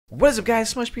What is up,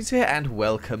 guys? Smallishbeans here, and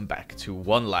welcome back to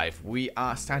One Life. We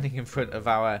are standing in front of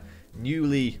our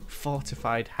newly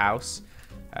fortified house.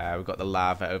 We've got the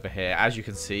lava over here. As you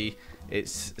can see,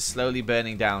 it's slowly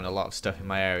burning down a lot of stuff in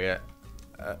my area.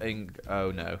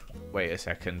 Oh no, wait a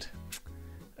second.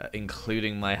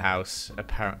 Including my house.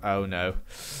 Oh no.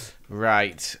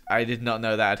 Right, I did not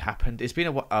know that had happened. It's been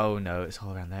a while. Oh no, it's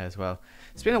all around there as well.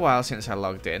 It's been a while since I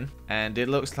logged in, and it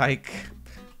looks like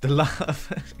the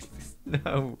lava...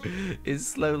 No, it's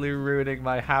slowly ruining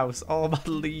my house. All my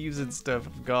leaves and stuff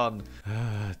have gone.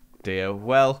 Oh, dear.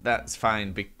 Well, that's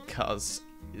fine because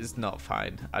it's not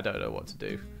fine. I don't know what to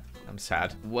do. I'm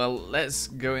sad. Well, let's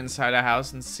go inside our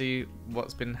house and see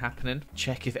what's been happening.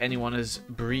 Check if anyone has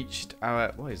breached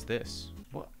our... What is this?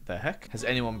 What the heck? Has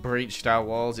anyone breached our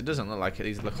walls? It doesn't look like it.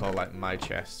 These look all like my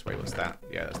chests. Wait, what's that?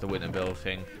 Yeah, that's the winter build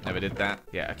thing. Never did that.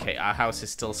 Yeah, okay. Our house is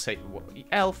still safe.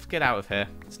 Elf, get out of here.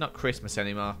 It's not Christmas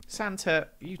anymore. Santa,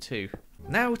 you too.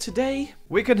 Now, today,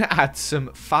 we're going to add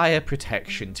some fire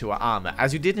protection to our armor,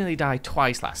 as we did nearly die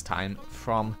twice last time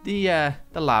from the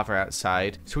lava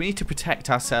outside. So we need to protect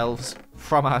ourselves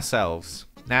from ourselves.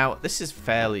 Now, this is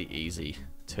fairly easy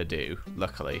to do,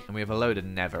 luckily, and we have a load of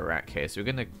netherrack here, so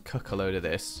we're going to cook a load of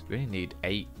this. We only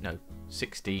need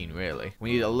 16 really.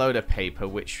 We need a load of paper,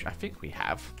 which I think we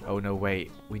have. Oh no, wait,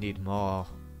 we need more.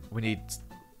 We need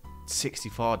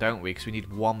 64, don't we? Because we need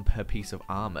one per piece of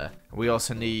armor. We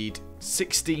also need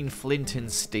 16 flint and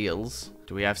steels.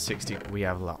 Do we have 16? We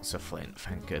have lots of flint,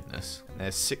 thank goodness. And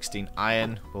there's 16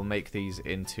 iron. We'll make these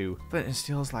into flint and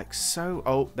steels like so.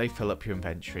 Oh, they fill up your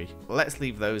inventory. Let's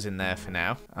leave those in there for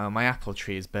now. My apple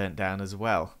tree is burnt down as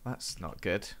well. That's not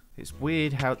good. It's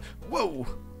weird how... Whoa!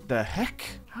 The heck?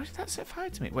 How did that set fire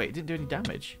to me? Wait, it didn't do any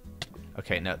damage.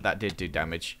 Okay, no, that did do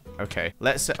damage. Okay,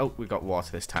 let's... Oh, we got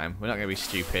water this time. We're not going to be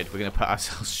stupid. We're going to put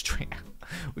ourselves straight out.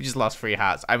 We just lost 3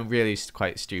 hearts. I'm really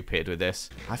quite stupid with this.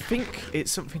 I think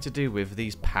it's something to do with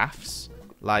these paths.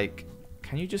 Like,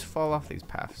 can you just fall off these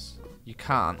paths? You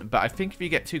can't, but I think if you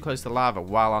get too close to lava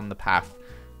while on the path,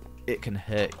 it can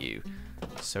hurt you.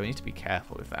 So we need to be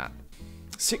careful with that.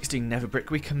 16 nether brick.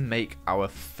 We can make our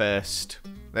first...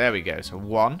 There we go. So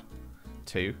 1,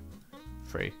 2,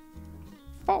 3,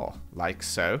 4. Like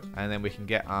so. And then we can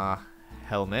get our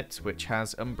helmet, which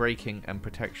has unbreaking and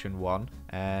protection 1,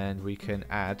 and we can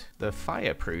add the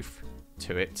fireproof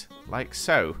to it like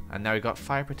so, and now we've got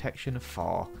fire protection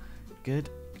 4. Good.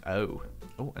 Oh,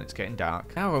 and it's getting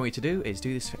dark. Now what we need to do is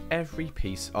do this for every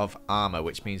piece of armor,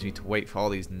 which means we need to wait for all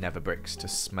these nether bricks to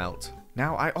smelt.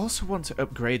 Now, I also want to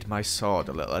upgrade my sword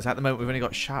a little, as at the moment we've only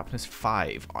got sharpness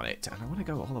 5 on it, and I want to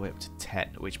go all the way up to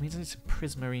 10, which means I need some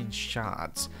prismarine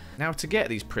shards. Now, to get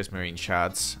these prismarine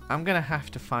shards, I'm going to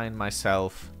have to find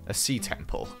myself a sea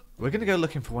temple. We're going to go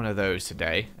looking for one of those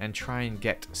today, and try and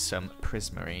get some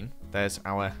prismarine. There's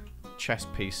our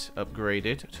chest piece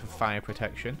upgraded to fire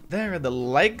protection. There are the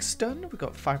legs done. We've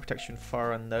got fire protection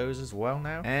 4 on those as well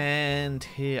now. And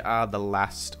here are the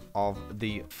last of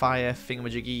the fire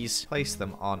thingamajiggies. Place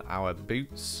them on our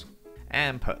boots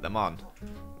and put them on.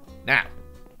 Now,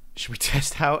 should we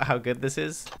test out how good this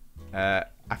is? I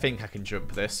think I can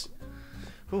jump this.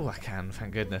 Oh, I can,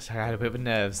 thank goodness. I had a bit of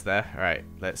nerves there. All right,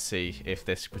 let's see if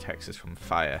this protects us from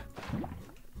fire.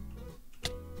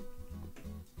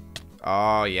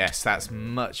 Oh, yes, that's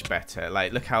much better.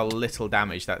 Like, look how little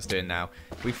damage that's doing now.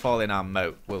 If we fall in our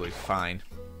moat, we'll be fine.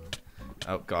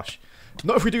 Oh, gosh.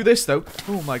 Not if we do this, though.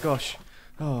 Oh, my gosh.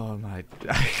 Oh, my...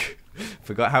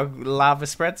 Forgot how lava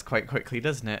spreads quite quickly,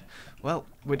 doesn't it? Well,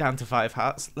 we're down to 5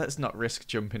 hearts. Let's not risk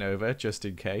jumping over, just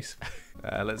in case.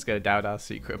 Let's go down our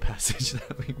secret passage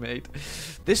that we made.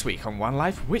 This week on One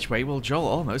Life, which way will Joel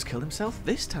almost kill himself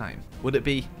this time? Would it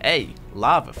be A,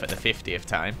 lava for the 50th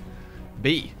time?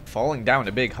 B, falling down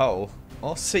a big hole,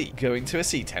 or C, going to a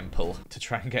sea temple to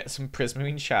try and get some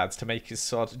prismarine shards to make his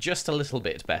sword just a little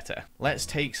bit better. Let's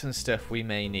take some stuff we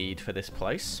may need for this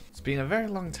place. It's been a very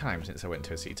long time since I went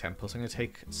to a sea temple, so I'm going to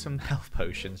take some health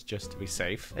potions just to be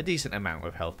safe. A decent amount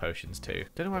of health potions too.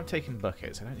 Don't know why I'm taking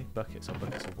buckets. I don't need buckets or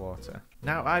buckets of water.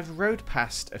 Now, I've rode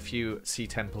past a few sea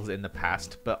temples in the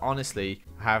past, but honestly,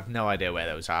 I have no idea where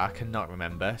those are. I cannot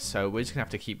remember, so we're just going to have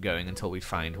to keep going until we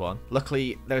find one.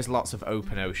 Luckily, there's lots of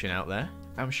open ocean out there.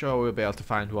 I'm sure we'll be able to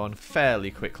find one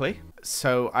fairly quickly.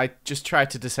 So I just tried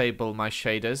to disable my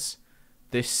shaders.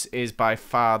 This is by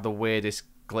far the weirdest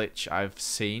glitch I've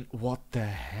seen. What the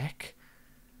heck?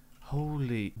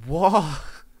 Holy... Whoa!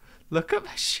 Look at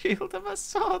my shield and my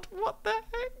sword. What the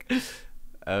heck?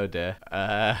 Oh dear.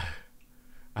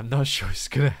 I'm not sure it's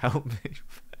going to help me.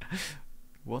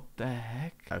 What the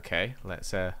heck? Okay,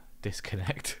 let's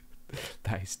disconnect.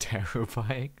 That is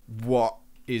terrifying. What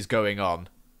is going on?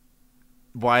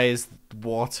 Why is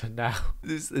water now?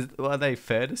 What are they,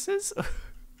 furnaces?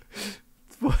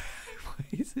 Why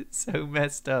is it so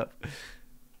messed up?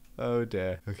 Oh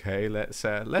dear. Okay, let's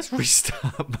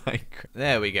restart Minecraft.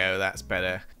 There we go, that's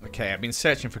better. Okay, I've been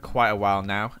searching for quite a while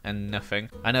now and nothing.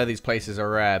 I know these places are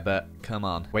rare, but come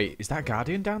on. Wait, is that a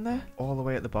guardian down there? All the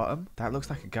way at the bottom? That looks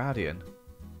like a guardian.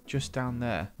 Just down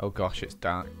there. Oh gosh, it's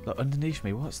dark. Look, underneath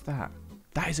me, what's that?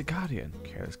 That is a guardian.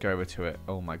 Okay, let's go over to it.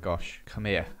 Oh my gosh. Come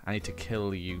here. I need to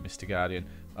kill you, Mr. Guardian.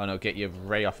 Oh no, get your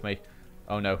ray off me.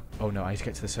 Oh no. Oh no, I need to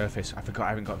get to the surface. I forgot I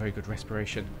haven't got very good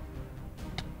respiration.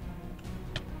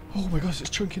 Oh my gosh, it's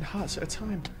chunking hearts at a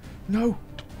time. No.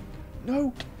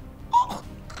 No. Oh,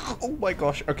 oh my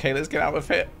gosh. Okay, let's get out of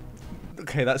it.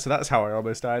 Okay, that's how I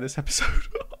almost died this episode.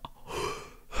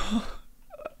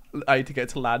 I need to get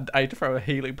to land. I need to throw a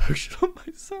healing potion on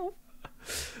myself.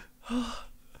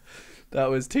 That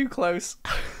was too close.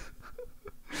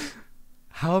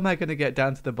 How am I going to get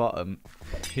down to the bottom?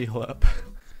 Heal up.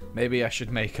 Maybe I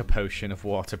should make a potion of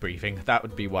water breathing. That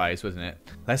would be wise, wouldn't it?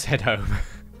 Let's head home.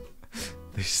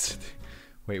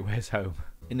 Wait, where's home?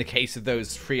 In the case of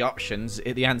those three options,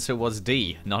 the answer was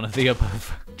D. None of the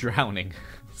above. Drowning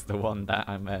is the one that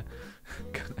I'm gonna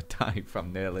die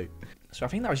from nearly. So I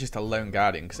think that was just a lone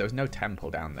guardian because there was no temple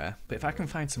down there. But if I can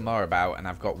find some more about and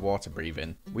I've got water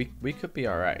breathing, we could be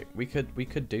alright. We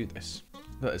could do this.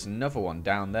 Look, there's another one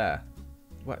down there.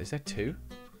 What, is there two?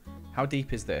 How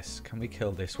deep is this? Can we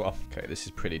kill this one? Okay, this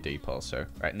is pretty deep also.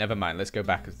 Right, never mind. Let's go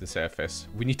back to the surface.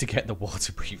 We need to get the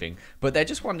water breathing. But they're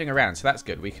just wandering around, so that's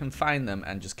good. We can find them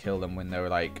and just kill them when they're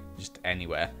like just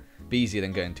anywhere. Be easier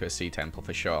than going to a sea temple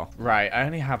for sure. Right, I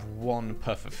only have one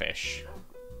pufferfish,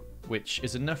 which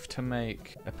is enough to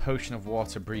make a potion of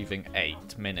water breathing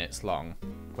 8 minutes long.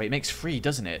 Wait, it makes 3,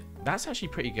 doesn't it? That's actually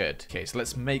pretty good. Okay, so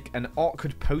let's make an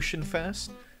awkward potion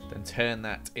first, then turn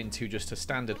that into just a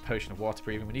standard potion of water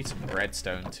breathing. We need some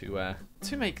redstone to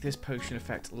make this potion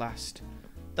effect last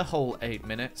the whole 8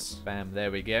 minutes. Bam,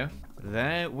 there we go.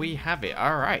 There we have it.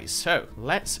 All right, so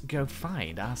let's go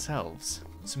find ourselves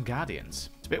some guardians.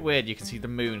 It's a bit weird. You can see the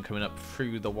moon coming up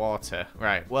through the water.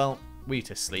 Right, well, we need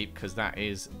to sleep because that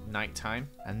is nighttime.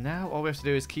 And now all we have to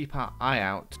do is keep our eye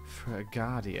out for a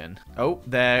guardian. Oh,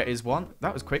 there is one.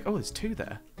 That was quick. Oh, there's 2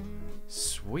 there.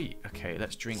 Sweet. Okay,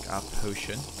 let's drink our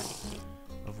potion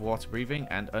of water breathing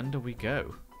and under we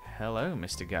go. Hello,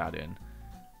 Mr. Guardian.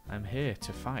 I'm here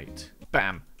to fight.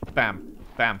 Bam, bam,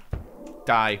 bam.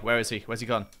 Die. Where is he? Where's he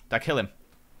gone? Did I kill him?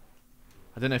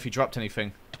 I don't know if he dropped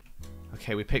anything.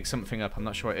 Okay, we picked something up. I'm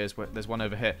not sure what it is. There's one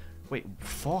over here. Wait,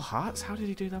 4 hearts? How did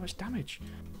he do that much damage?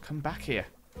 Come back here.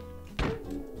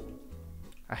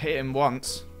 I hit him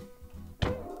once.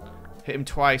 Hit him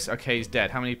twice. Okay, he's dead.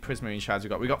 How many prismarine shards we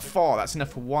got? We got 4. That's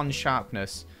enough for 1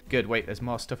 sharpness. Good. Wait, there's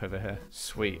more stuff over here.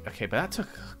 Sweet. Okay, but that took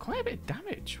quite a bit of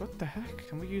damage. What the heck?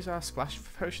 Can we use our splash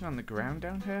potion on the ground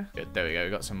down here? Good. There we go.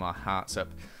 We got some more hearts up.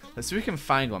 Let's see if we can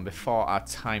find one before our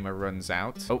timer runs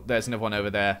out. Oh, there's another one over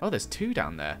there. Oh, there's 2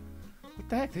 down there. What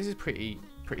the heck? This is pretty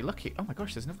lucky. Oh my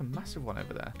gosh, there's another massive one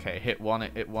over there. Okay, hit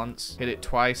it once. Hit it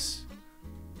twice.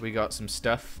 We got some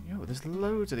stuff. Yo, there's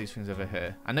loads of these things over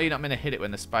here. I know you're not going to hit it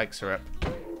when the spikes are up,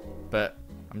 but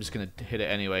I'm just going to hit it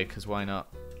anyway, because why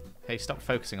not? Hey, stop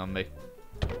focusing on me.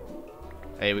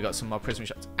 Hey, we got some more prism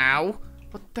shots. Ow!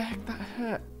 What the heck? That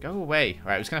hurt. Go away. All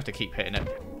right, we're just going to have to keep hitting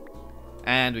it.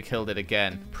 And we killed it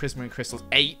again. Prismarine crystals,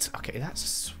 8. Okay, that's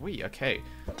sweet. Okay.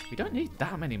 We don't need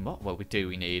that many more. Well, we do.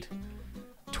 We need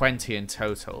 20 in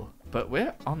total. But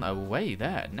we're on our way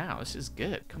there now. This is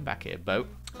good. Come back here, boat.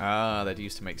 Ah, they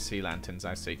used to make sea lanterns,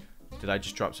 I see. Did I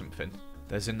just drop something?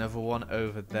 There's another one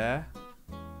over there.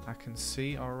 I can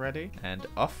see already. And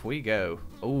off we go.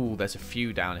 Oh, there's a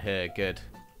few down here. Good.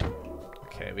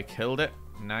 Okay, we killed it.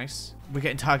 Nice. We're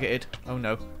getting targeted. Oh,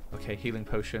 no. Okay, healing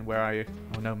potion. Where are you?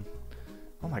 Oh, no.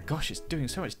 Oh, my gosh. It's doing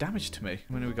so much damage to me.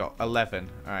 How many we got? 11.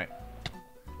 All right.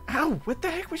 Ow! What the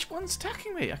heck? Which one's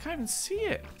attacking me? I can't even see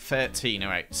it. 13. All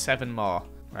right. 7 more.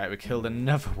 Right, we killed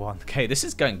another one. Okay, this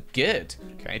is going good.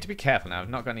 Okay, I need to be careful now. I've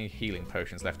not got any healing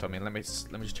potions left on me. Let me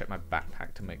just check my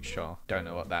backpack to make sure. Don't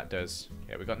know what that does.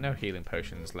 Yeah, we've got no healing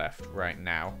potions left right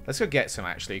now. Let's go get some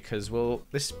actually, because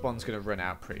this one's gonna run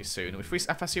out pretty soon.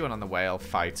 If I see one on the way, I'll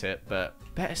fight it, but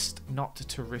best not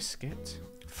to risk it.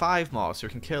 5 more, so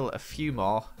we can kill a few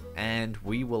more, and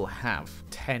we will have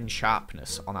 10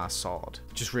 sharpness on our sword.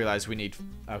 Just realized we need...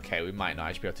 Okay, we might not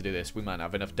actually be able to do this. We might not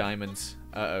have enough diamonds.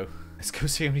 Uh-oh. Let's go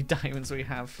see how many diamonds we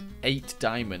have. 8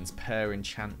 diamonds per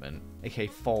enchantment. Okay,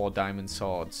 4 diamond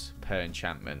swords per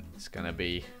enchantment. It's gonna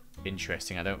be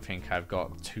interesting. I don't think I've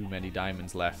got too many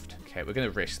diamonds left. Okay, we're gonna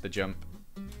risk the jump.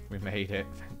 We made it.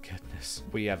 Thank goodness.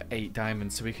 We have 8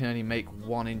 diamonds, so we can only make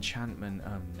 1 enchantment.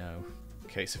 Oh, no.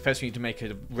 Okay, so first we need to make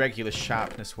a regular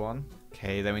sharpness one.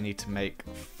 Okay, then we need to make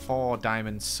 4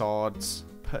 diamond swords.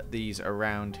 Put these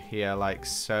around here like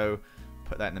so.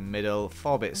 Put that in the middle.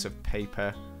 4 bits of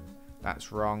paper.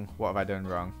 That's wrong. What have I done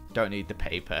wrong? Don't need the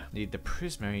paper. Need the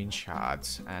prismarine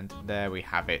shards. And there we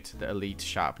have it. The elite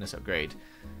sharpness upgrade.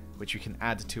 Which we can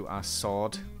add to our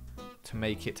sword to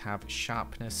make it have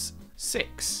sharpness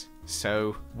 6.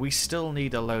 So we still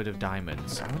need a load of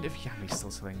diamonds. I wonder if Yami's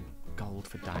still selling gold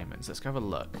for diamonds. Let's go have a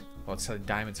look. Oh, it's selling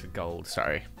diamonds for gold,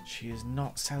 sorry. She is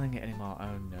not selling it anymore.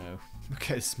 Oh no.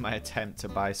 Okay, this is my attempt to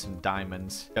buy some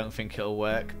diamonds. Don't think it'll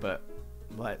work, but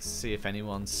let's see if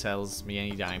anyone sells me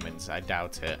any diamonds. I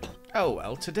doubt it. Oh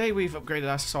well, today we've upgraded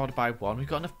our sword by 1. We've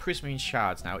got enough prismarine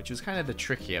shards now, which was kind of the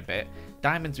trickier bit.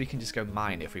 Diamonds we can just go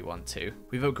mine if we want to.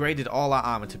 We've upgraded all our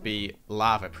armor to be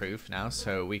lava proof now,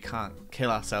 so we can't kill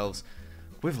ourselves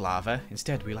with lava.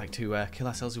 Instead, we like to kill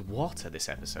ourselves with water this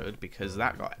episode because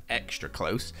that got extra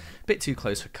close. A bit too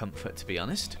close for comfort, to be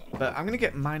honest. But I'm going to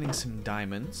get mining some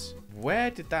diamonds.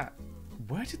 Where did that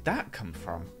come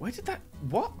from? Where did that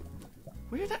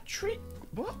tree...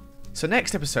 What? So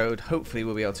next episode, hopefully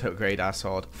we'll be able to upgrade our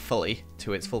sword fully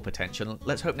to its full potential.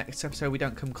 Let's hope next episode we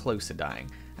don't come close to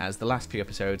dying, as the last few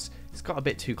episodes, it's got a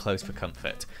bit too close for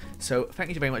comfort. So thank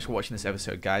you very much for watching this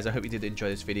episode, guys. I hope you did enjoy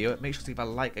this video. Make sure to leave a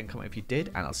like and comment if you did,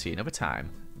 and I'll see you another time.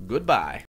 Goodbye.